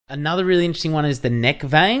Another really interesting one is the neck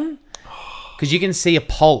vein, because you can see a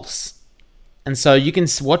pulse. And so you can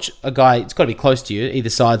watch a guy, it's got to be close to you, either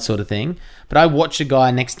side sort of thing. But I watched a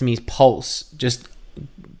guy next to me's pulse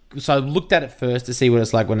so I looked at it first to see what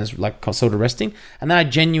it's like when it's like sort of resting. And then I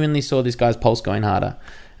genuinely saw this guy's pulse going harder.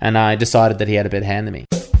 And I decided that he had a better hand than me.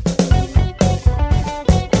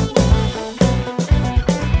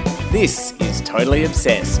 This is Totally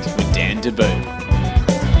Obsessed with Dan DeBooth.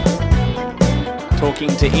 Talking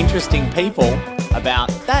to interesting people about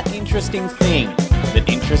that interesting thing that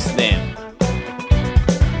interests them.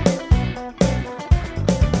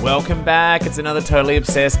 Welcome back. It's another Totally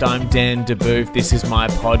Obsessed. I'm Dan DeBooth. This is my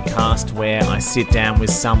podcast where I sit down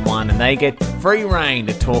with someone and they get free rein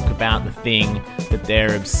to talk about the thing that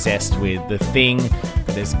they're obsessed with, the thing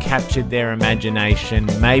that has captured their imagination,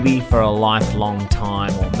 maybe for a lifelong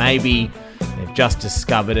time, or maybe they've just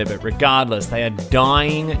discovered it, but regardless, they are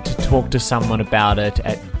dying to talk to someone about it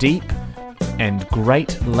at deep and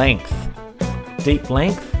great length. Deep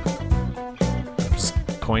length? Just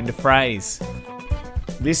coined a phrase.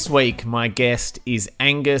 This week, my guest is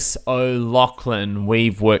Angus O'Loughlin.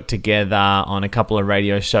 We've worked together on a couple of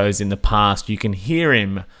radio shows in the past. You can hear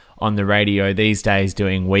him on the radio these days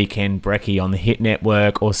doing Weekend Brekkie on the Hit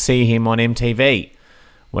Network, or see him on MTV,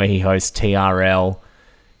 where he hosts TRL.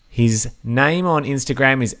 His name on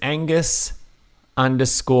Instagram is Angus_OL,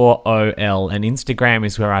 and Instagram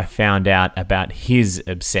is where I found out about his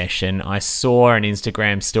obsession. I saw an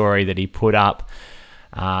Instagram story that he put up.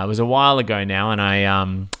 It was a while ago now, and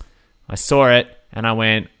I saw it, and I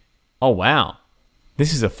went, oh wow,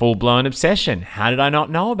 this is a full-blown obsession. How did I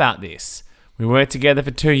not know about this? We worked together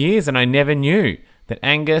for 2 years, and I never knew that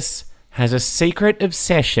Angus has a secret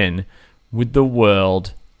obsession with the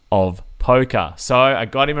world of poker. So I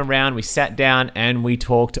got him around, we sat down, and we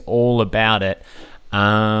talked all about it.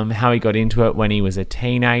 How he got into it when he was a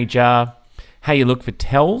teenager, how you look for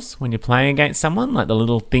tells when you're playing against someone, like the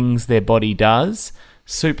little things their body does.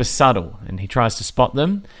 Super subtle, and he tries to spot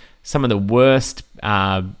them. Some of the worst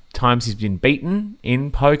times he's been beaten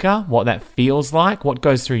in poker, what that feels like, what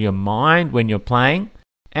goes through your mind when you're playing,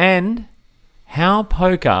 and how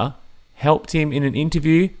poker helped him in an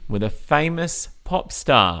interview with a famous pop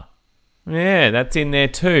star. Yeah, that's in there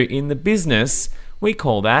too. In the business, we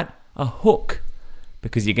call that a hook,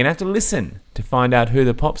 because you're going to have to listen to find out who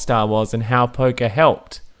the pop star was and how poker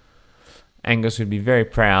helped. Angus would be very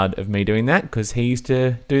proud of me doing that, because he used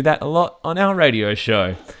to do that a lot on our radio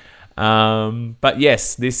show. But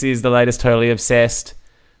yes, this is the latest Totally Obsessed.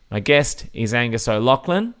 My guest is Angus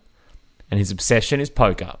O'Loughlin, and his obsession is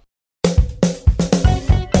poker.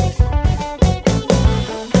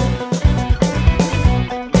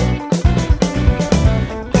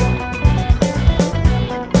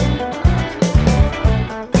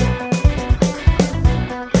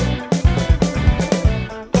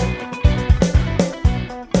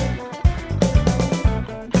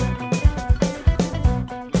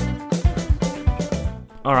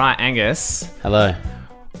 All right, Angus. Hello.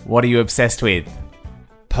 What are you obsessed with?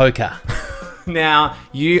 Poker. Now,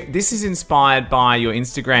 this is inspired by your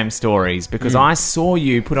Instagram stories, because I saw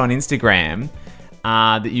you put on Instagram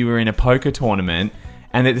that you were in a poker tournament,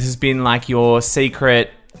 and that this has been like your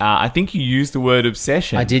secret. I think you used the word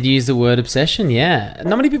obsession. I did use the word obsession, yeah.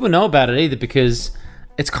 Not many people know about it either, because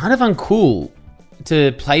it's kind of uncool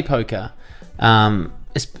to play poker. None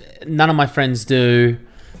of my friends do.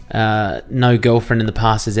 No girlfriend in the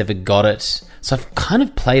past has ever got it. So I've kind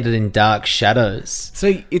of played it in dark shadows.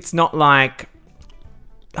 So it's not like,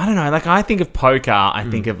 I don't know, like I think of poker, I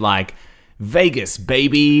think of like Vegas,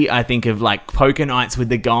 baby. I think of like poker nights with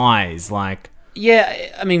the guys, like...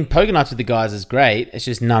 Yeah, I mean, poker nights with the guys is great. It's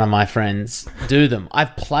just none of my friends do them.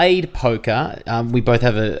 I've played poker. We both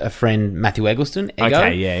have a friend, Matthew Eggleston. Ego.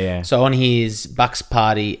 Okay, yeah. So on his Bucks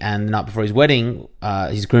party and the night before his wedding,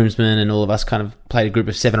 his groomsmen and all of us kind of played a group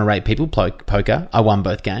of 7 or 8 people poker. I won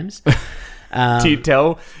both games. Do you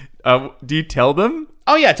tell them?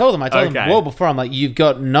 Oh, yeah, I told them well before. I'm like, you've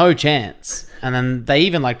got no chance. And then they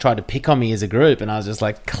even like tried to pick on me as a group, and I was just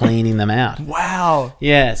like cleaning them out. Wow.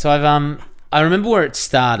 Yeah, so I remember where it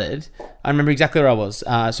started. I remember exactly where I was.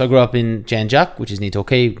 So I grew up in Jan Juc, which is near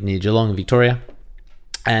Torquay, near Geelong in Victoria.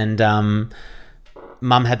 And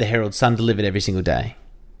Mum had the Herald Sun delivered every single day.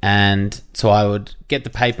 And so I would get the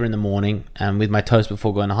paper in the morning, and with my toast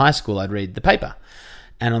before going to high school, I'd read the paper.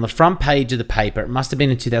 And on the front page of the paper, it must have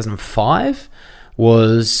been in 2005,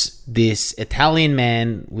 was this Italian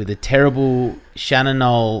man with a terrible Shannon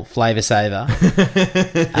Knoll flavour saver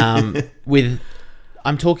with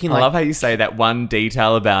I'm talking I like love how you say that one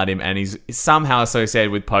detail about him, and he's somehow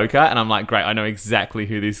associated with poker. And I'm like, great, I know exactly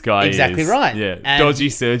who this guy is. Exactly right. Yeah, And- Dodgy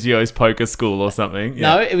Sergio's poker school or something.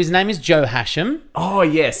 Yeah. no, his name is Joe Hasham. Oh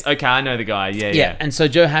yes, okay, I know the guy. Yeah. And so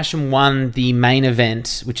Joe Hasham won the main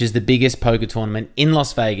event, which is the biggest poker tournament in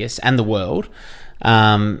Las Vegas and the world.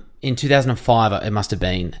 In 2005, it must have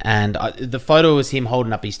been. And the photo was him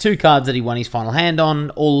holding up his 2 cards that he won his final hand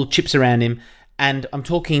on, all chips around him. And I'm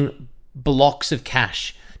talking blocks of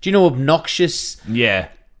cash. Do you know obnoxious, Yeah.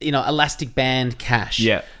 elastic band cash?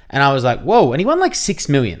 Yeah. And I was like, whoa. And he won like $6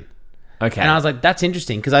 million. Okay. And I was like, that's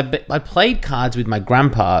interesting because I played cards with my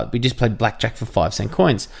grandpa. We just played blackjack for 5-cent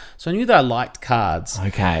coins. So I knew that I liked cards.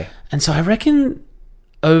 okay. And so I reckon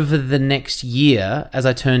over the next year, as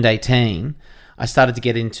I turned 18, I started to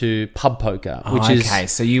get into pub poker, which is... Okay,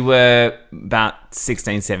 so you were about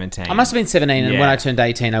 16, 17. I must have been 17, and Yeah. when I turned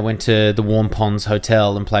 18, I went to the Warm Ponds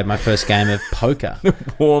Hotel and played my first game of poker.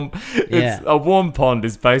 Yeah. A warm pond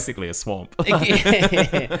is basically a swamp. So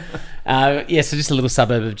just a little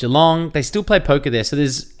suburb of Geelong. They still play poker there. So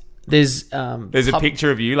there's There's a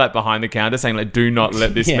picture of you like behind the counter saying like, "Do not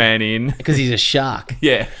let this Yeah. man in." because he's a shark.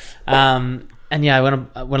 Yeah. And yeah, I went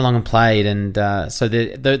along and played, and so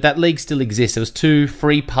that league still exists. There was 2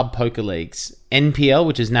 free pub poker leagues: NPL,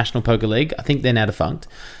 which is National Poker League. I think they're now defunct,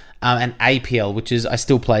 and APL, which is I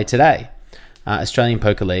still play today, Australian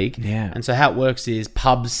Poker League. Yeah. And so how it works is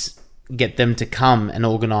pubs get them to come and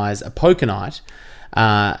organise a poker night,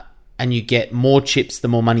 and you get more chips the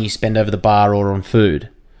more money you spend over the bar or on food.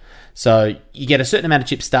 So you get a certain amount of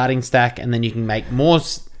chips starting stack, and then you can make more.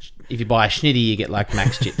 If you buy a schnitty, you get like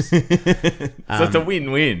max chips. So it's a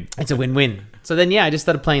win-win. It's a win-win. So then, yeah, I just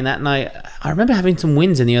started playing that, and I remember having some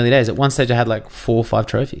wins in the early days. At one stage, I had like 4 or 5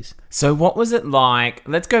 trophies. So what was it like?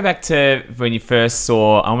 Let's go back to when you first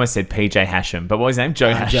saw, I almost said PJ Hasham, but what was his name?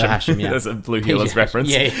 Joe Hasham. Joe Hasham, yeah. That's a Blue PJ Heelers Hasham. reference.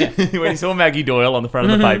 Yeah. When you saw Maggie Doyle on the front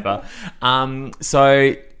of the paper.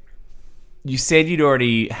 So you said you'd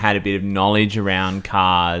already had a bit of knowledge around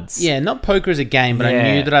cards. Yeah, not poker as a game, but I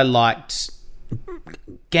Yeah. knew that I liked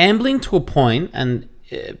gambling to a point,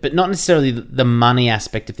 but not necessarily the money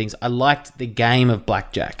aspect of things. I liked the game of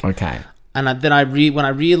blackjack. Okay. And when I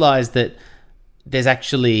realized that there's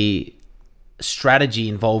actually strategy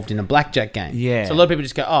involved in a blackjack game. Yeah. So a lot of people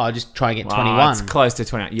just go, oh, I'll just try and get 21. Oh, it's close to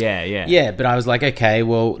 21. Yeah. Yeah, but I was like, okay,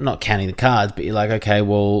 well, not counting the cards, but you're like, okay,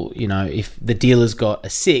 well, if the dealer's got a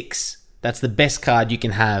 6, that's the best card you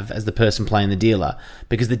can have as the person playing the dealer,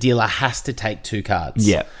 because the dealer has to take 2 cards.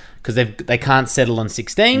 Yeah. Because they can't settle on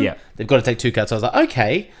 16. Yeah. They've got to take 2 cards. So I was like,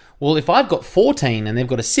 okay, well, if I've got 14 and they've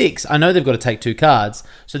got a 6, I know they've got to take 2 cards.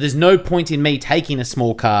 So there's no point in me taking a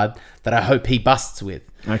small card that I hope he busts with.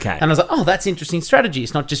 Okay. And I was like, oh, that's interesting strategy.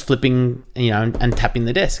 It's not just flipping, and tapping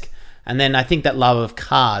the desk. And then I think that love of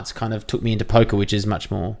cards kind of took me into poker, which is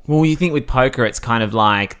much more. Well, you think with poker, it's kind of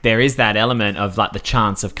like there is that element of like the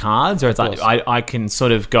chance of cards, or it's like I can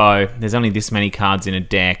sort of go, there's only this many cards in a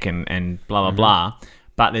deck and blah, blah, blah.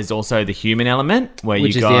 But there's also the human element where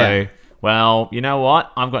Which you is, go, yeah. well, you know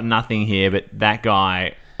what? I've got nothing here, but that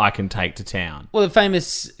guy I can take to town. Well,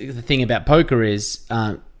 the thing about poker is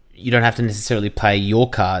you don't have to necessarily play your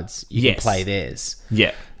cards. You Yes. can play theirs.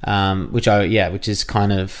 Yeah. Which is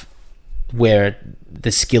kind of where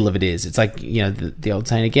the skill of it is. It's like, the old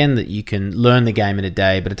saying again, that you can learn the game in a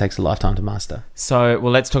day, but it takes a lifetime to master. So,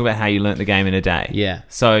 well, let's talk about how you learnt the game in a day. Yeah.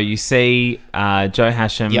 So you see Joe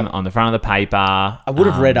Hasham Yep. on the front of the paper. I would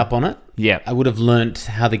have read up on it. Yeah. I would have learnt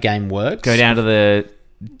how the game works. Go down to the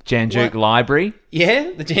Janjuk What? Library.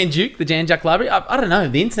 Yeah, the Janjuk Library. I don't know.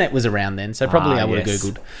 The internet was around then, so probably I would have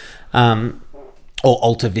yes. Googled. Or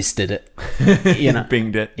Alta Vista'd it.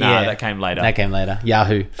 Binged it. No, that came later. That came later.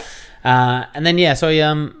 Yahoo. And then, so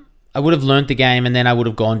I would have learnt the game, and then I would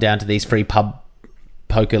have gone down to these free pub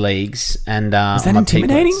poker leagues. And Is that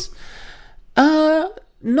intimidating?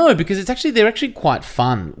 No, because they're actually quite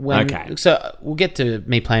fun. Okay. So we'll get to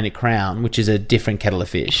me playing at Crown, which is a different kettle of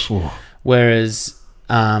fish. Whereas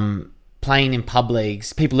playing in pub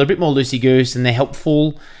leagues, people are a bit more loosey-goose and they're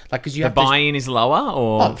helpful. Like, because you The have to... buy-in is lower,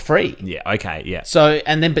 or free. yeah, okay, yeah. So,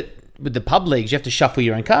 but with the pub leagues, you have to shuffle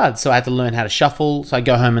your own cards. So I had to learn how to shuffle. So I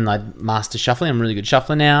go home and I master shuffling. I'm a really good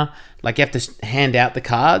shuffler now. Like, you have to hand out the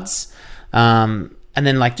cards. And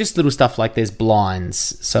then, like, just little stuff like there's blinds.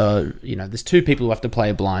 So, there's 2 people who have to play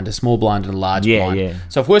a blind, a small blind and a large blind. Yeah.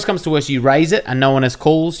 So if worst comes to worst, you raise it and no one has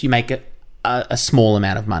calls, you make it a small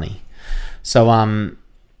amount of money. So,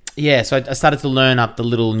 so I started to learn up the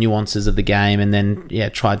little nuances of the game, and then,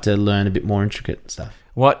 tried to learn a bit more intricate stuff.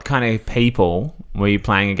 What kind of people were you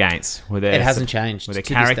playing against? It hasn't changed. Were there to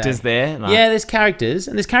this characters day. there? Like- Yeah, there's characters,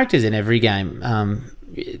 and there's characters in every game.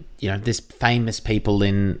 there's famous people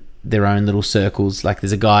in their own little circles. Like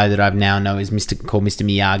there's a guy that I've now know is called Mr.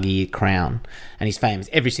 Miyagi at Crown, and he's famous.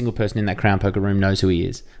 Every single person in that Crown poker room knows who he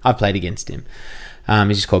is. I've played against him.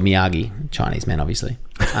 He's just called Miyagi, Chinese man, obviously.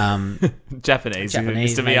 Japanese,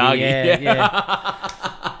 Mr. maybe. Miyagi.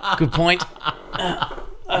 Yeah. Good point.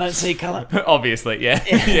 I don't see colour. Obviously, yeah.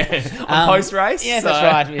 On post race, yeah, that's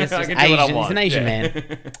right. It's I just can do what I Asian. want. He's an Asian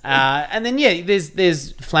man. And then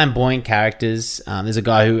there's flamboyant characters. There's a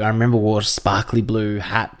guy who I remember wore a sparkly blue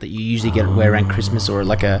hat that you usually wear around Christmas, or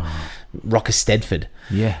like a Rocker Stedford.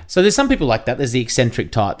 Yeah. So there's some people like that. There's the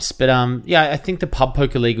eccentric types, but I think the pub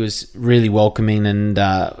poker league was really welcoming, and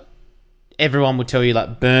everyone would tell you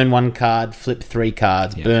like burn one card, flip 3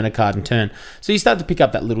 cards, burn a card and turn. So you start to pick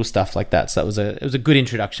up that little stuff like that. So it was a good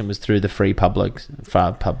introduction, was through the free pub leagues.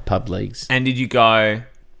 And did you go,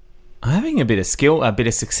 I'm having a bit of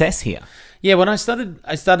success here? Yeah, when I started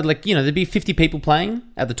like, there'd be 50 people playing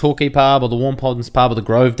at the Torquay pub or the Warm Poldens pub or the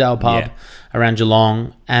Grovedale pub around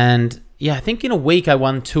Geelong. And I think in a week I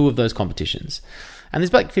won 2 of those competitions. And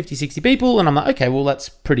there's like 50, 60 people, and I'm like, okay, well, that's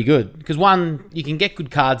pretty good. Because one, you can get good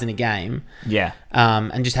cards in a game. Yeah.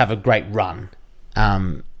 And just have a great run.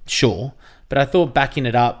 Sure. But I thought backing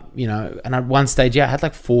it up, and at one stage, I had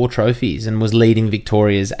like 4 trophies and was leading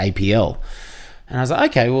Victoria's APL. And I was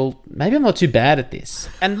like, okay, well, maybe I'm not too bad at this.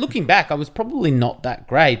 And looking back, I was probably not that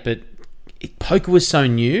great, but poker was so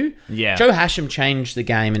new. Yeah. Joe Hasham changed the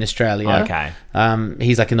game in Australia. Okay.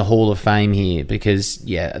 He's like in the Hall of Fame here because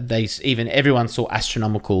everyone saw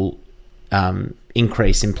astronomical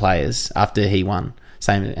increase in players after he won.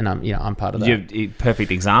 Same, and I'm part of that.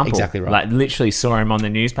 Perfect example. Exactly right. Like literally saw him on the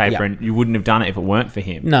newspaper, and you wouldn't have done it if it weren't for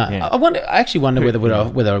him. No, Yeah. I actually wonder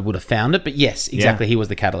whether I would have found it, but yes, exactly. He was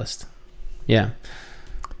the catalyst. Yeah.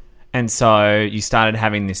 And so you started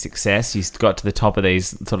having this success. You got to the top of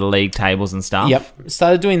these sort of league tables and stuff. Yep.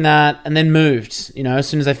 Started doing that and then moved. As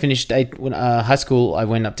soon as I finished high school, I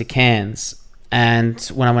went up to Cairns. And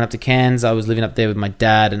when I went up to Cairns, I was living up there with my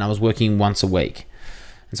dad, and I was working once a week.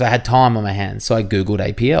 And so I had time on my hands. So I Googled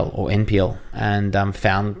APL or NPL and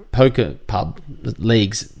found poker pub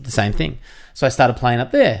leagues, the same thing. So I started playing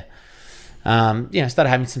up there. Started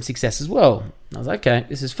having some success as well. I was like, okay,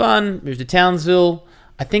 this is fun. Moved to Townsville.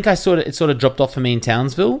 I think it sort of dropped off for me in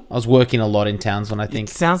Townsville. I was working a lot in Townsville, I think.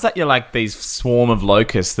 It sounds like you're like these swarm of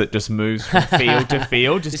locusts that just moves from field to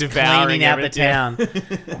field, just devouring cleaning out the town.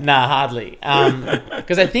 Nah, hardly.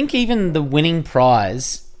 Because I think even the winning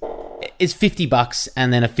prize is $50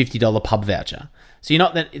 and then a $50 pub voucher. So you're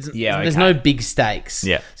not that. There's no big stakes.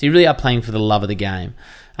 Yeah. So you really are playing for the love of the game.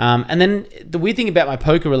 And then the weird thing about my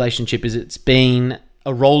poker relationship is it's been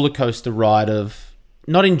a roller coaster ride of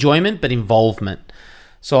not enjoyment but involvement.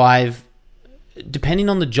 So depending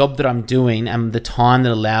on the job that I'm doing and the time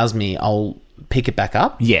that allows me, I'll pick it back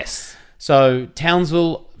up. Yes. So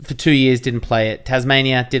Townsville for 2 years, didn't play it.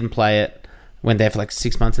 Tasmania, didn't play it. Went there for like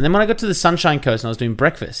 6 months. And then when I got to the Sunshine Coast and I was doing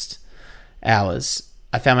breakfast hours,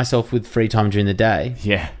 I found myself with free time during the day.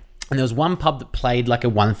 Yeah. And there was one pub that played like a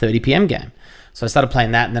 1:30 p.m. game. So I started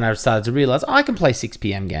playing that, and then I started to realise I can play 6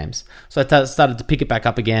 p.m. games. So I started to pick it back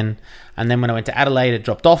up again. And then when I went to Adelaide, it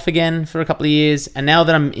dropped off again for a couple of years. And now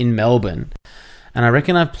that I'm in Melbourne, and I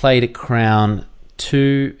reckon I've played at Crown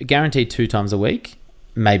guaranteed 2 times a week,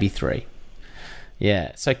 maybe 3.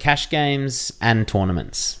 Yeah, so cash games and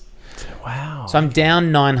tournaments. Wow. So I'm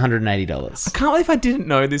down $980. I can't believe I didn't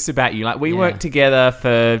know this about you. Like, we worked together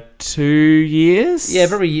for 2 years. Yeah,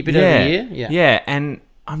 probably a bit over a year. Yeah. Yeah, and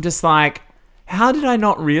I'm just like, how did I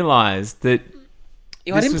not realise that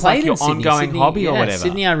this was like your ongoing hobby or whatever?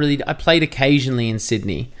 Sydney, I played occasionally in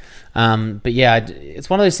Sydney. But yeah, it's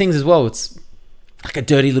one of those things as well. It's like a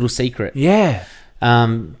dirty little secret. Yeah.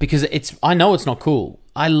 Because I know it's not cool.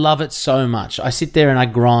 I love it so much. I sit there and I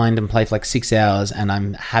grind and play for like 6 hours and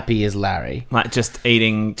I'm happy as Larry. Like just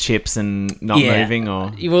eating chips and not moving,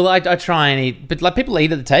 or? Well, I try and eat, but like people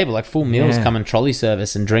eat at the table, like full meals come in trolley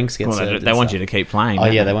service and drinks get served. They want you to keep playing. Oh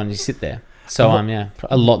yeah, they want you to sit there. So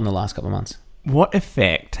a lot in the last couple of months. What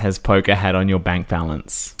effect has poker had on your bank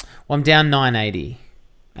balance? Well, I'm down $980.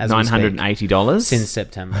 $980 since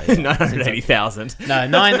September. Yeah. $980,000. No,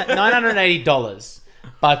 $980.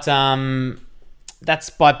 But that's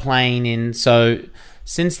by playing in. So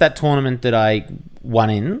since that tournament that I won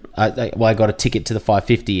in, I got a ticket to the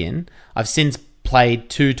 550 in. I've since played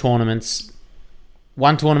 2 tournaments.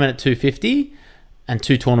 One tournament at 250 and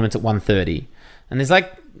 2 tournaments at 130. And there's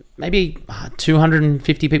like maybe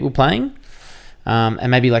 250 people playing.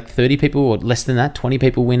 And maybe like 30 people or less than that, 20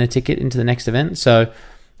 people win a ticket into the next event. So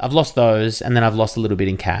I've lost those, and then I've lost a little bit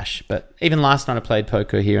in cash. But even last night I played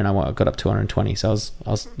poker here, and I got up 220. So I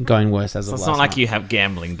was going worse as of It's last not like night. you have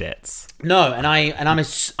gambling debts. No, and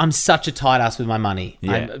I'm such a tight ass with my money.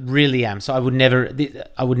 Yeah. I really am. So I would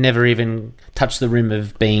never even touch the rim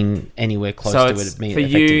of being anywhere close So to it's, it. Me for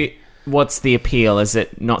affecting you, me. what's the appeal? Is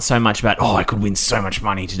it not so much about, I could win so much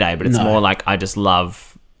money today, but it's No. more like, I just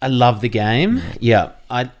love... I love the game. Yeah,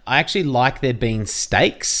 I actually like there being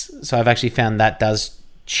stakes. So I've actually found that does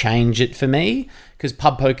change it for me, because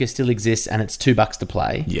pub poker still exists and it's $2 to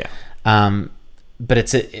play. Yeah.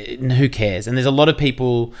 But who cares? And there's a lot of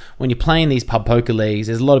people, when you're playing these pub poker leagues,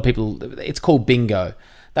 there's a lot of people, it's called bingo.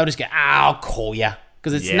 They'll just go, I'll call ya,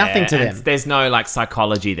 because it's nothing to them. There's no like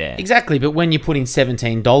psychology there. Exactly. But when you're putting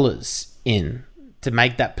 $17 in to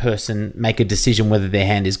make that person make a decision whether their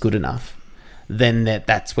hand is good enough, then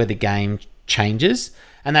that's where the game changes.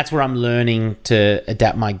 And that's where I'm learning to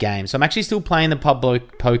adapt my game. So I'm actually still playing the pub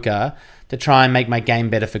poker to try and make my game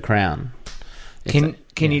better for Crown. Can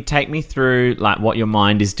you take me through like what your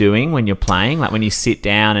mind is doing when you're playing, like when you sit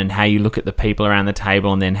down and how you look at the people around the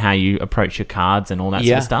table and then how you approach your cards and all that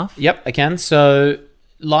sort of stuff? Yep, I can. So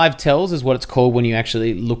live tells is what it's called when you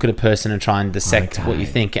actually look at a person and try and dissect what you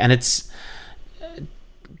think. And it's,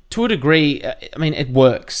 to a degree, I mean, it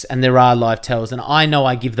works, and there are live tells, and I know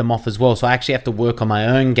I give them off as well. So I actually have to work on my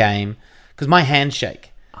own game, because my hands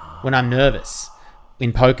shake when I'm nervous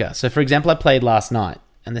in poker. So for example, I played last night,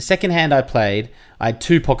 and the second hand I played, I had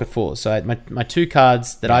 2 pocket fours. So I had my 2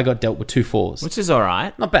 cards that I got dealt were 2 fours. Which is all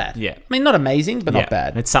right. Not bad. Yeah. I mean, not amazing, but not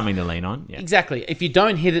bad. It's something to lean on. Yeah. Exactly. If you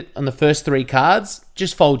don't hit it on the first 3 cards,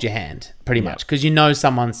 just fold your hand, pretty much, because you know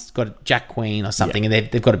someone's got a Jack Queen or something, and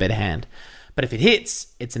they've got a better hand. But if it hits,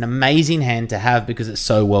 it's an amazing hand to have because it's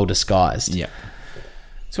so well disguised. Yeah.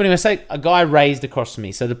 So anyway, say a guy raised across from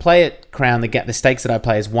me. So to play at Crown, the stakes that I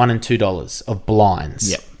play is $1 and $2 of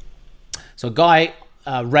blinds. Yep. So a guy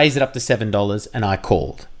raised it up to $7, and I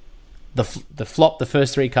called. The flop, the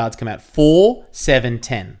first 3 cards come out 4, 7,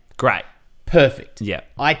 10. Great. Perfect. Yeah.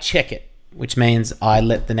 I check it, which means I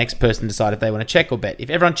let the next person decide if they want to check or bet. If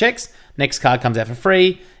everyone checks, next card comes out for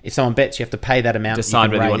free. If someone bets, you have to pay that amount. Decide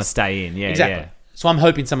can whether you raise. want to stay in. Yeah. Exactly. Yeah. So I'm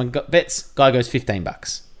hoping someone bets. Guy goes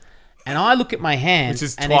 $15, and I look at my hand, Which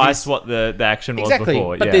is and twice what the action was exactly.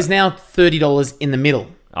 before. But yeah. there's now $30 in the middle.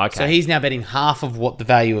 Okay. So he's now betting half of what the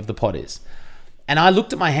value of the pot is. And I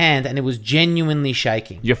looked at my hand, and it was genuinely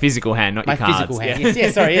shaking. Your physical hand, not My your cards. physical hand. Yeah.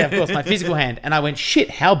 Yes, sorry, of course, my physical hand. And I went, shit,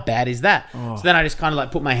 how bad is that? So then I just kind of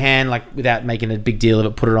like put my hand, like without making a big deal of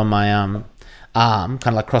it, put it on my arm, kind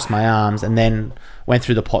of like crossed my arms, and then went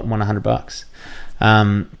through the pot and won $100.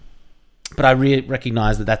 But I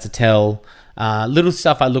recognize that that's a tell. Little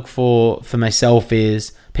stuff I look for myself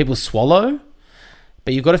is people swallow,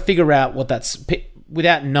 but you've got to figure out what that's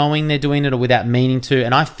without knowing they're doing it or without meaning to.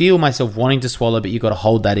 And I feel myself wanting to swallow, but you've got to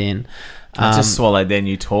hold that in. I just swallowed then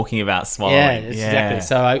you talking about swallowing. Yeah, exactly.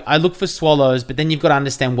 So I look for swallows, but then you've got to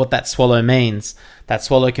understand what that swallow means. That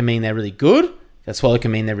swallow can mean they're really good. That swallow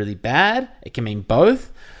can mean they're really bad. It can mean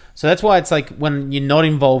both. So that's why it's like when you're not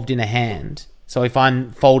involved in a hand. So if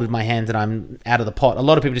I'm folded my hands and I'm out of the pot, a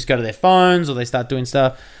lot of people just go to their phones or they start doing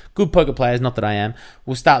stuff. Good poker players, not that I am,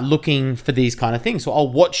 will start looking for these kind of things. So I'll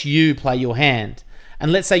watch you play your hand.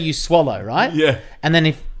 And let's say you swallow, right? Yeah. And then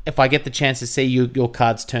if I get the chance to see your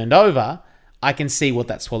cards turned over, I can see what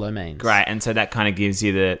that swallow means. Great, and so that kind of gives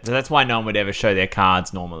you so that's why no one would ever show their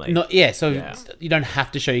cards normally. So you don't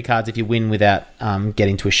have to show your cards if you win without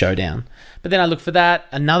getting to a showdown. But then I look for that.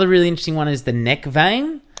 Another really interesting one is the neck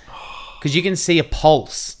vein, because you can see a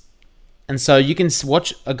pulse. And so you can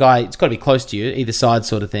watch a guy, it's got to be close to you, either side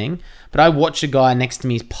sort of thing. But I watch a guy next to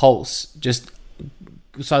me's pulse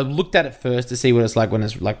so I looked at it first to see what it's like when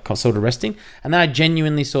it's like sort of resting. And then I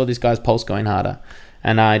genuinely saw this guy's pulse going harder.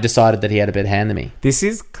 And I decided that he had a better hand than me. This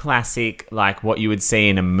is classic, like what you would see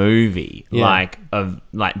in a movie, like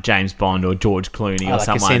James Bond or George Clooney or like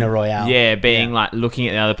someone. Casino Royale. Yeah, being like looking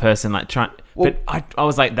at the other person, like trying. Well, but I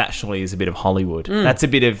was like, that surely is a bit of Hollywood. That's a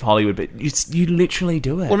bit of Hollywood, but you literally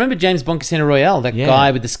do it. Well, remember James Bond Casino Royale? That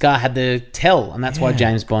guy with the scar had the tell, and that's why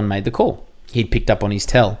James Bond made the call. He'd picked up on his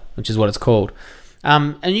tell, which is what it's called.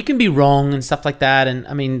 And you can be wrong and stuff like that. And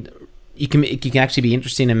I mean, you can actually be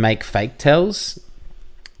interesting and make fake tells.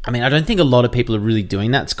 I mean, I don't think a lot of people are really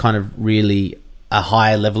doing that. It's kind of really a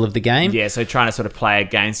higher level of the game. Yeah, so trying to sort of play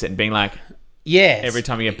against it and being like, yes. every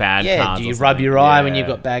time you get bad cards. Do you or rub something. your eye when you've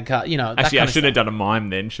got bad cards? You know, actually, I should have done a mime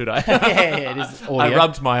then, should I? It is audio. I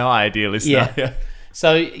rubbed my eye, dear listener. Yeah.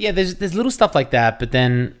 So, yeah, there's little stuff like that, but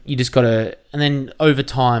then you just got to... And then over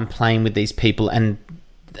time, playing with these people, and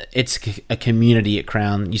it's a community at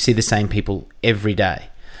Crown. You see the same people every day.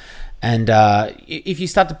 And if you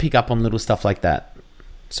start to pick up on little stuff like that,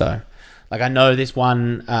 so like I know this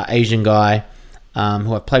one Asian guy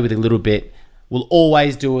who I've played with a little bit will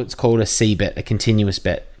always do what's called a C bet, a continuous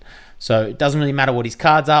bet. So it doesn't really matter what his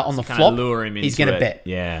cards are on the flop. Lure him he's going to bet.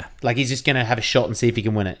 Yeah. Like he's just going to have a shot and see if he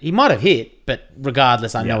can win it. He might have hit, but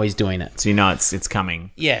regardless, I know he's doing it. So you know it's coming.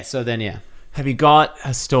 Yeah, so then, yeah. Have you got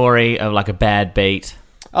a story of like a bad beat?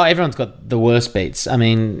 Oh, everyone's got the worst beats. I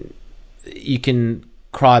mean, you can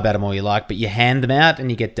cry about them all you like, but you hand them out and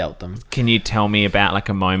you get dealt them. Can you tell me about like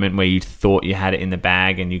a moment where you thought you had it in the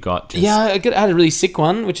bag and you got just... Yeah, I had a really sick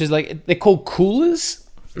one, which is like, they're called coolers.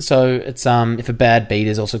 So it's if a bad beat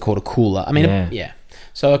is also called a cooler. I mean, yeah.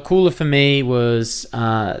 So a cooler for me was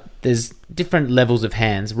there's different levels of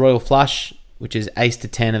hands. Royal flush, which is ace to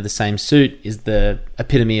 10 of the same suit, is the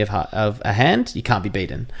epitome of a hand. You can't be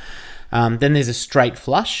beaten. Then there's a straight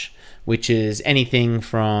flush, which is anything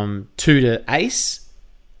from 2 to ace,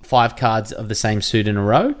 5 cards of the same suit in a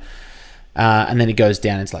row. And then it goes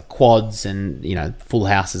down. It's like quads and, full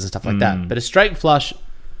houses and stuff like that. But a straight flush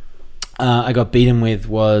I got beaten with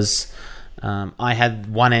was I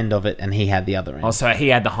had one end of it and he had the other end. Oh, so he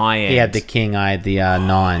had the high end. He had the king, I had the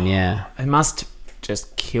 9, yeah. It must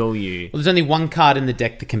just kill you. Well, there's only one card in the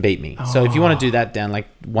deck that can beat me. So if you want to do that down, like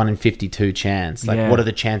 1 in 52 chance, like what are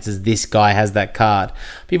the chances this guy has that card?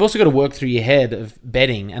 But you've also got to work through your head of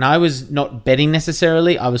betting. And I was not betting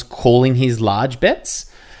necessarily. I was calling his large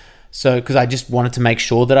bets. So, because I just wanted to make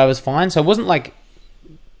sure that I was fine. So it wasn't like...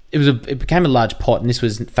 It became a large pot, and this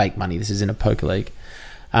was fake money. This is in a poker league.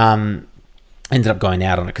 Ended up going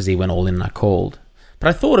out on it because he went all in and I called. But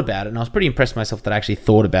I thought about it, and I was pretty impressed with myself that I actually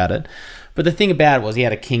thought about it. But the thing about it was he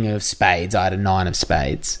had a king of spades. I had a 9 of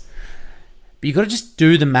spades. But you got to just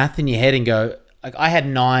do the math in your head and go, like I had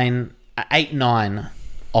 8, 9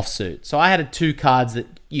 offsuit. So I had 2 cards that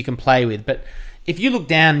you can play with. But if you look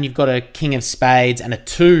down and you've got a king of spades and a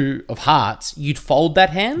 2 of hearts, you'd fold that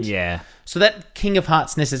hand. Yeah. So that king of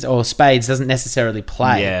hearts or spades doesn't necessarily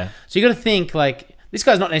play. Yeah. So you got to think like this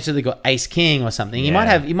guy's not necessarily got ace king or something.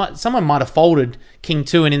 Someone might have folded king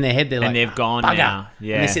 2 and in their head they're like, and they've gone bugger. now.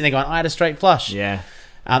 Yeah. And they're sitting there going, I had a straight flush. Yeah.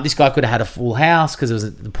 This guy could have had a full house because it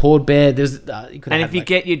was the poured bed. And if you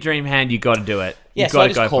get your dream hand, you got to do it. Yeah, so I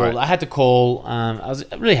just called. I had to call. I was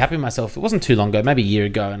really happy with myself. It wasn't too long ago, maybe a year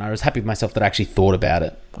ago, and I was happy with myself that I actually thought about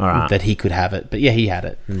it, that he could have it. But yeah, he had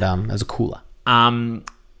it, and it was a cooler.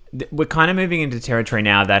 We're kind of moving into territory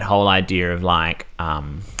now, that whole idea of like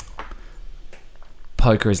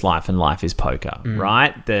poker is life and life is poker,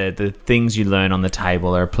 right? The things you learn on the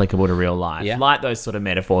table are applicable to real life. Yeah. Like those sort of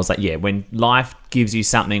metaphors. Like, when life gives you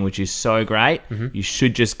something which is so great, you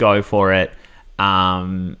should just go for it.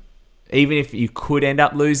 Even if you could end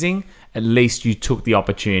up losing, at least you took the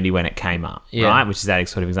opportunity when it came up, right? Which is that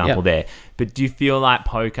sort of example there. But do you feel like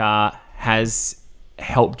poker has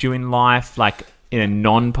helped you in life, like in a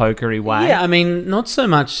non-pokery way? Yeah, I mean, not so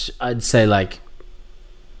much, I'd say, like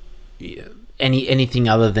anything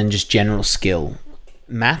other than just general skill.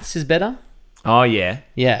 Maths is better. Oh, yeah.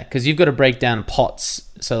 Yeah, because you've got to break down pots.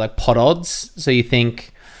 So, like pot odds. So you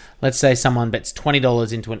think, let's say someone bets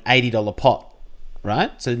 $20 into an $80 pot,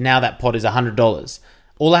 right? So now that pot is $100.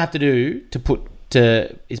 All I have to do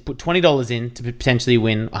is put $20 in to potentially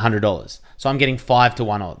win $100. So I'm getting 5 to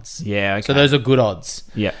 1 odds. Yeah, okay. So those are good odds.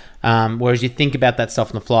 Yeah. Whereas you think about that stuff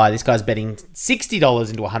on the fly, this guy's betting $60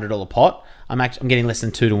 into a $100 pot. I'm getting less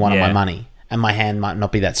than 2 to 1 on my money, and my hand might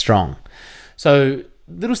not be that strong. So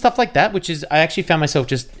little stuff like that, which is I actually found myself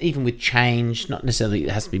just even with change, not necessarily it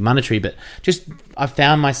has to be monetary, but just I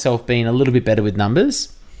found myself being a little bit better with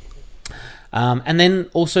numbers. And then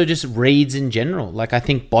also just reads in general. Like I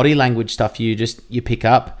think body language stuff you pick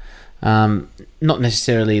up. Not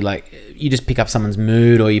necessarily like you just pick up someone's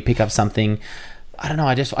mood or you pick up something. I don't know.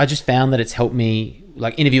 I just found that it's helped me,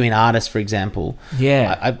 like interviewing artists, for example.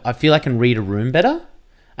 Yeah. I feel I can read a room better.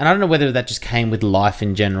 And I don't know whether that just came with life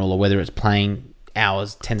in general or whether it's playing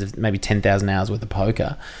hours, maybe 10,000 hours worth of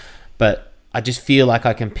poker. But I just feel like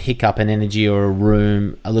I can pick up an energy or a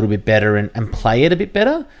room a little bit better and play it a bit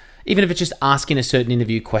better. Even if it's just asking a certain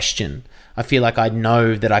interview question. I feel like I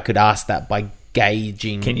know that I could ask that by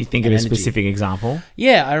gauging. Can you think of a specific example?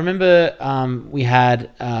 Yeah, I remember we had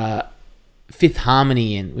Fifth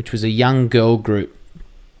Harmony in, which was a young girl group.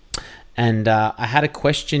 And I had a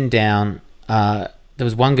question down. There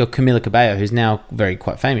was one girl, Camila Cabello, who's now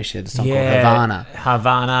quite famous. She had a song called Havana.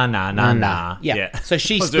 Havana, na, na, na. Yeah. So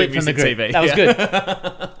she split from the group. TV. That was good.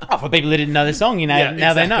 For people who didn't know the song,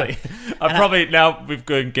 now they know. Now we're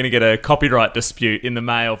going to get a copyright dispute in the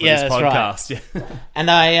mail for this podcast. Right. And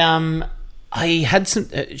I had some.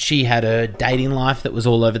 She had a dating life that was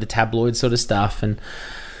all over the tabloid sort of stuff, and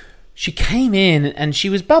she came in and she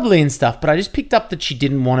was bubbly and stuff, but I just picked up that she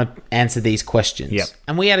didn't want to answer these questions. Yep.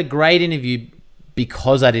 And we had a great interview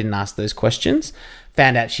because I didn't ask those questions.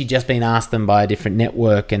 Found out she'd just been asked them by a different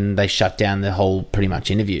network and they shut down the whole pretty much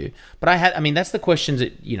interview. But that's the questions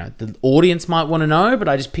that, the audience might want to know, but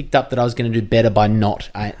I just picked up that I was going to do better by not.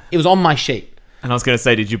 It was on my sheet. And I was going to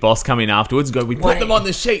say, did your boss come in afterwards and go, we put them on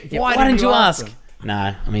the sheet. Why didn't you ask them?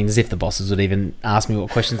 No, as if the bosses would even ask me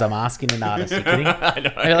what questions I'm asking an artist. You're kidding? I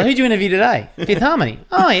know. Like, who'd you interview today? Fifth Harmony.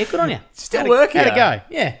 Oh, yeah, good on you. Still working. How'd it go?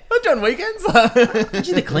 Yeah. Not on weekends. Did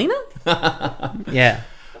you the cleaner? Yeah.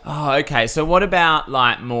 Oh, okay. So what about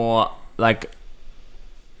more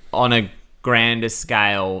on a grander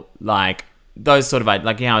scale, those sort of I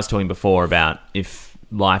was talking before about if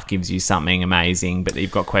life gives you something amazing, but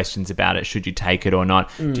you've got questions about it, should you take it or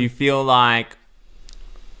not? Do you feel like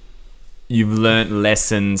you've learnt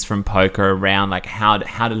lessons from poker around how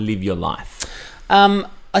to live your life?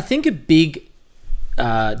 I think a big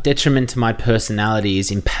detriment to my personality is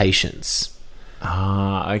impatience.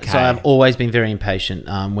 Ah, okay. So I've always been very impatient,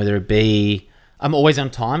 whether it be... I'm always on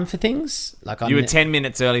time for things. You were 10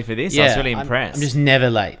 minutes early for this? Yeah, I was really impressed. I'm just never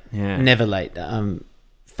late. Yeah. Never late.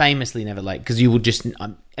 Famously never late, because you will just...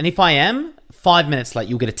 and if I am 5 minutes late,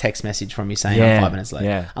 you'll get a text message from me saying I'm 5 minutes late.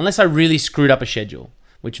 Yeah. Unless I really screwed up a schedule,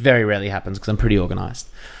 which very rarely happens because I'm pretty organised.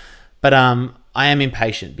 But I am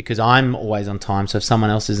impatient because I'm always on time. So if someone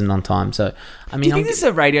else isn't on time, do you think this is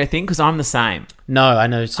a radio thing? Because I'm the same. No, I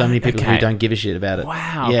know so many people who don't give a shit about it.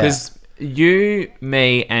 Wow. Because you,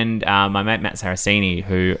 me, and my mate Matt Saraceni,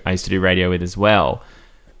 who I used to do radio with as well,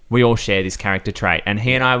 we all share this character trait. And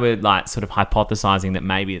he and I were sort of hypothesizing that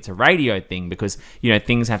maybe it's a radio thing because,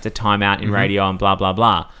 things have to time out in radio and blah, blah,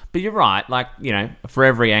 blah. But you're right. For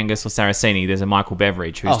every Angus or Saraceni, there's a Michael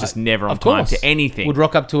Beveridge who's just never on time to anything. Would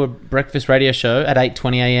rock up to a breakfast radio show at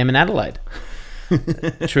 8:20 a.m. in Adelaide.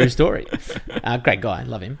 True story. Great guy.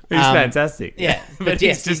 Love him. He's fantastic. Yeah. But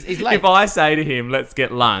he's late. If I say to him, let's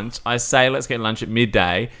get lunch, I say, let's get lunch at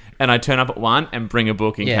midday, and I turn up at 1 and bring a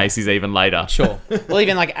book in case he's even later. Sure. Well,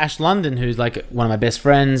 even Ash London, who's one of my best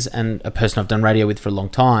friends and a person I've done radio with for a long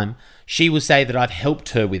time, she will say that I've helped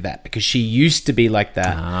her with that because she used to be like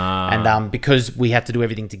that. And because we had to do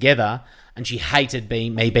everything together, and she hated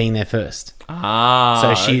me being there first.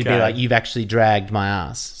 So she'd be like, you've actually dragged my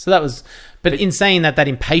ass. So that was... But in saying that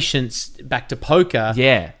impatience back to poker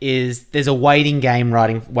is there's a waiting game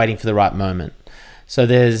waiting for the right moment. So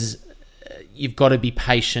you've got to be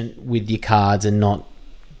patient with your cards and not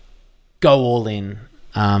go all in.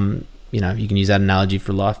 You can use that analogy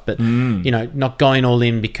for life, but not going all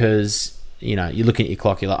in because you're looking at your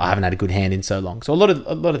clock. You're like, I haven't had a good hand in so long. So a lot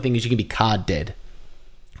of things you can be card dead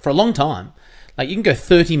for a long time. You can go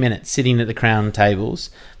 30 minutes sitting at the crown tables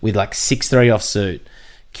with 6-3 offsuit.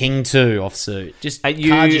 King 2 offsuit, just cards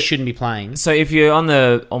you shouldn't be playing. So if you're on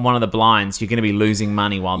one of the blinds, you're going to be losing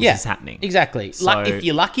money while this is happening. Exactly. So if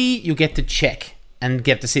you're lucky, you'll get to check and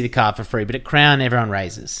get to see the card for free. But at Crown, everyone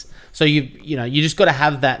raises. So you just got to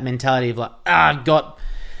have that mentality of I've got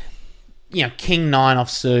King 9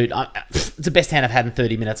 offsuit. It's the best hand I've had in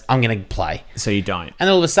 30 minutes. I'm going to play. So you don't. And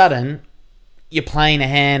all of a sudden, you're playing a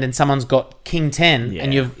hand and someone's got King 10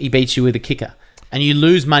 and he beats you with a kicker. And you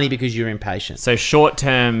lose money because you're impatient. So short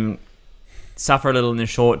term, suffer a little in the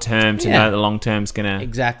short term to know the long term's going to...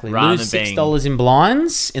 Exactly. Lose $6 in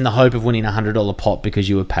blinds in the hope of winning a $100 pot because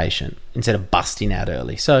you were patient instead of busting out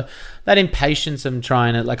early. So that impatience I'm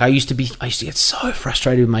trying to... I used to get so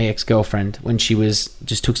frustrated with my ex-girlfriend when she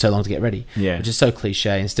just took so long to get ready. Yeah. Which is so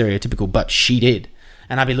cliche and stereotypical, but she did.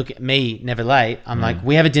 And I'd be looking at me, never late. I'm like,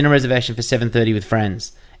 we have a dinner reservation for 7:30 with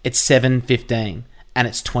friends. It's 7:15 and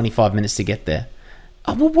it's 25 minutes to get there.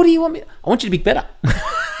 Oh, well, what do you want me? I want you to be better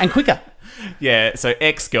and quicker. Yeah, so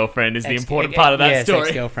ex-girlfriend is the important part of that story.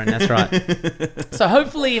 Ex-girlfriend, that's right. So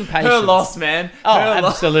hopefully impatience. Her loss, man.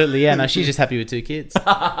 Absolutely. Yeah, no, she's just happy with 2 kids.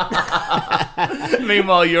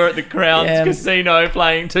 Meanwhile, you're at the Crown's casino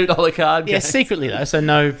playing $2 card games. Yeah, secretly though, so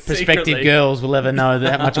no prospective girls will ever know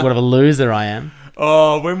how much of a loser I am.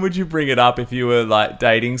 Oh, when would you bring it up if you were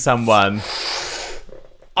dating someone?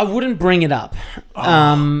 I wouldn't bring it up.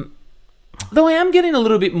 Though I am getting a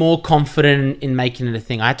little bit more confident in making it a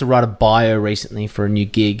thing. I had to write a bio recently for a new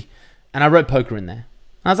gig, and I wrote poker in there.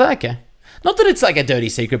 I was like, okay. Not that it's a dirty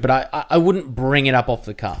secret, but I wouldn't bring it up off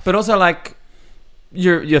the cuff. But also,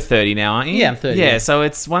 you're 30 now, aren't you? Yeah, I'm 30. Yeah, so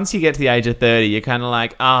it's once you get to the age of 30, you're kind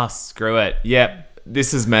of screw it. Yep,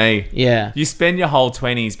 this is me. Yeah. You spend your whole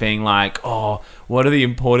 20s being like, oh, what are the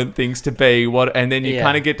important things to be? And then you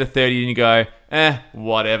kind of get to 30 and you go,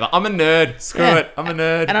 whatever. I'm a nerd. Screw it. I'm a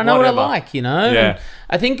nerd. And I know whatever. what I like, you know? Yeah. And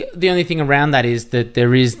I think the only thing around that is that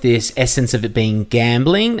there is this essence of it being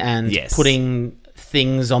gambling and putting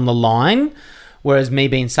things on the line. Whereas me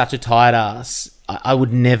being such a tight ass, I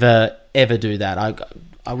would never, ever do that.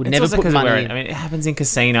 I would never put money in. I mean, it happens in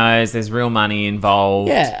casinos. There's real money involved.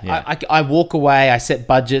 Yeah. I walk away. I set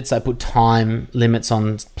budgets. I put time limits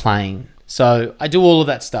on playing. So I do all of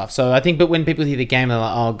that stuff. So I think, but when people hear the game, they're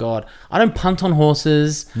like, "Oh God, I don't punt on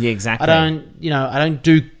horses." Yeah, exactly. I don't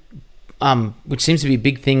do, which seems to be a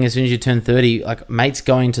big thing as soon as you turn 30. Like mates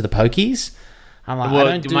going to the pokies. I'm like, I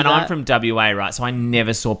don't do when that. I'm from WA, right? So I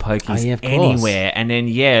never saw pokies of course. anywhere. And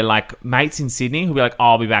then like mates in Sydney who'll be like,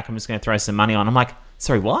 "Oh, I'll be back. I'm just going to throw some money on." I'm like,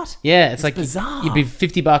 sorry, what? Yeah, it's like bizarre. You'd be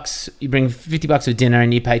 $50. You bring $50 for dinner,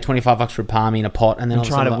 and you pay $25 for a palmy in a pot, and then and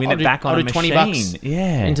try to win it back on a machine. $20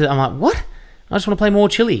 yeah, I'm like, what? I just want to play more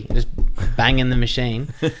chili. Just bang in the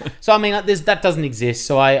machine. So I mean, that doesn't exist.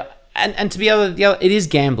 So and to be able, it is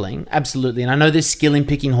gambling, absolutely. And I know there's skill in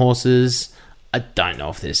picking horses. I don't know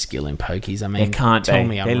if there's skill in pokies. I mean, there can't tell be.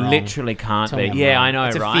 me I'm there wrong. literally can't Tell be. me I'm Yeah, wrong. I know,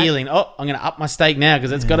 it's right? It's a feeling. Oh, I'm going to up my stake now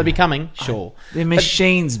because it's got to be coming. Sure, the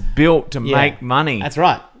machine's built to make money. That's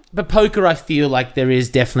right. But poker, I feel like there is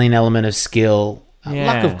definitely an element of skill.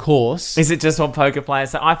 Luck, of course. Is it just what poker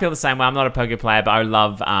players? So I feel the same way. I'm not a poker player, but I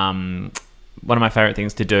love. One of my favorite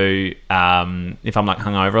things to do if I'm like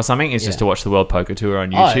hungover or something is just to watch the World Poker Tour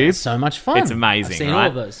on YouTube. It's so much fun. It's amazing. I've seen right? all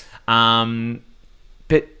of those.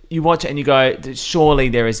 But you watch it and you go, surely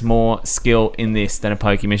there is more skill in this than a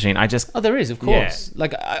poker machine. There is, of course. Yeah.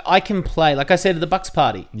 Like I can play. Like I said at the Bucks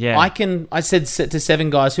party. Yeah. I said to 7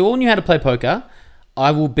 guys who all knew how to play poker,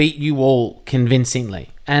 I will beat you all convincingly.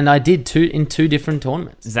 And I did in 2 different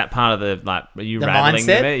tournaments. Is that part of the, like, are you The rattling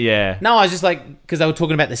mindset? them? Yeah. No, I was just like, because they were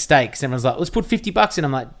talking about the stakes. Everyone's like, let's put $50 in.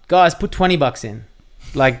 I'm like, guys, put $20 in.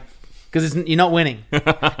 Like, because you're not winning.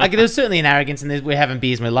 Like, there's certainly an arrogance, and we're having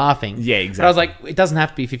beers and we're laughing. Yeah, exactly. But I was like, it doesn't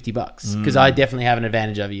have to be $50 because I definitely have an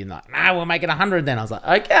advantage over you. And like, nah, we'll make it 100 then. I was like,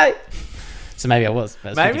 okay. So maybe I was.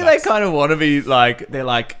 But Maybe $50. they kind of want to be like, they're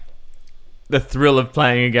like, the thrill of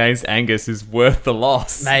playing against Angus is worth the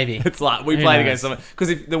loss. Maybe. It's like, we Who played knows? against someone.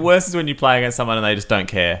 Because the worst is when you play against someone and they just don't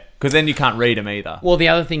care. Because then you can't read them either. Well, the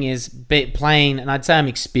other thing is playing, and I'd say I'm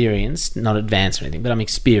experienced, not advanced or anything, but I'm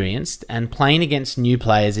experienced, and playing against new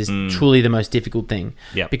players is truly the most difficult thing.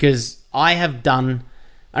 Yep. Because I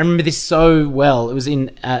remember this so well. It was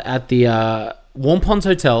at the Warm Ponds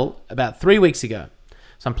Hotel about 3 weeks ago.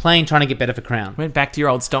 So I'm trying to get better for Crown. Went back to your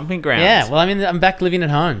old stomping grounds. Yeah, well, I'm back living at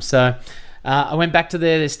home. So I went back to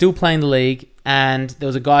there. They're still playing the league, and there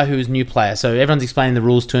was a guy who was a new player. So everyone's explaining the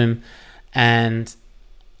rules to him, and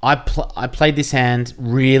I played this hand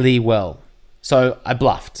really well. So I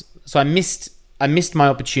bluffed. So I missed my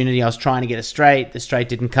opportunity. I was trying to get a straight. The straight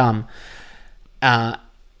didn't come. But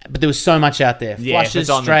there was so much out there. Yeah, Flushes, it's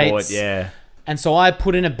on straights. the board, yeah. And so I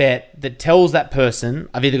put in a bet that tells that person,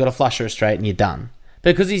 I've either got a flush or a straight and you're done.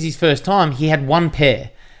 But because it's his first time, he had one pair.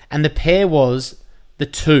 And the pair was the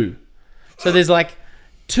 2. So there's like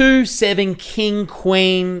 2, 7, king,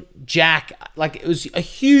 queen, jack. Like, it was a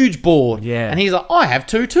huge board. Yeah. And he's like, I have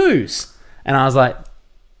 2 2s. And I was like,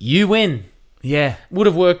 you win. Yeah. Would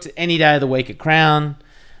have worked any day of the week at Crown.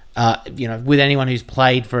 With anyone who's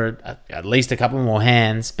played for at least a couple more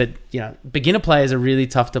hands. But, beginner players are really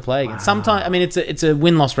tough to play against. Sometimes, I mean, it's a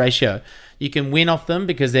win-loss ratio. You can win off them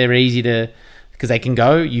because they're easy because they can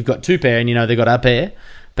go. You've got 2 pair and they've got a pair.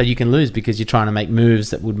 But you can lose because you're trying to make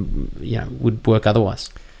moves that would work otherwise.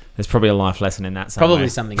 There's probably a life lesson in that somewhere. Probably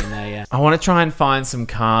something in there, yeah. I want to try and find some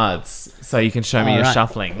cards so you can show me your right.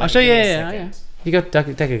 shuffling. I'll show you, yeah. You got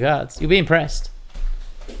a deck of cards. You'll be impressed.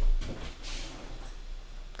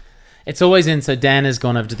 It's always in, so Dan has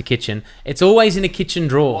gone over to the kitchen. It's always in a kitchen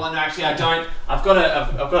drawer. Well, no, actually, I don't. I've got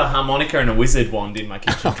a harmonica and a wizard wand in my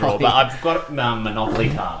kitchen drawer, but I've got Monopoly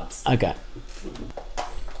cards.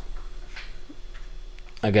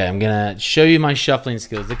 Okay, I'm going to show you my shuffling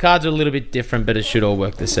skills. The cards are a little bit different, but it should all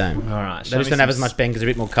work the same. All right. They just don't have as much bang because they're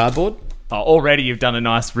a bit more cardboard. Oh, already you've done a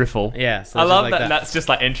nice riffle. Yeah. So I it's love just that. like That's just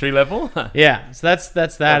like entry level. Yeah, so that's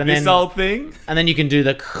that. And this then old thing. And then you can do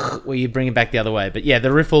the where you bring it back the other way. But yeah,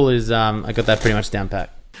 the riffle is, I got that pretty much down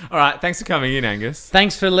pat. All right. Thanks for coming in, Angus.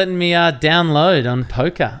 Thanks for letting me download on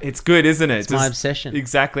poker. It's good, isn't it? It's my obsession.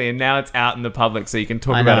 Exactly. And now it's out in the public, so you can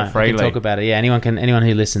talk I know, about it freely. I can talk about it. Yeah, anyone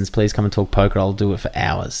who listens, please come and talk poker. I'll do it for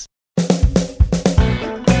hours.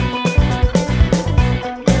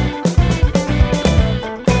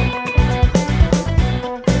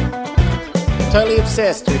 Totally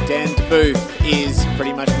Obsessed with Dan DeBooth is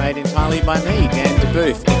pretty much made entirely by me, Dan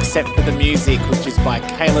DeBooth, except for the music, which is by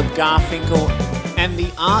Caleb Garfinkel, and the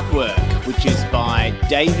artwork, which is by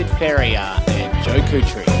David Ferrier and Joe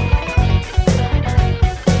Kutry.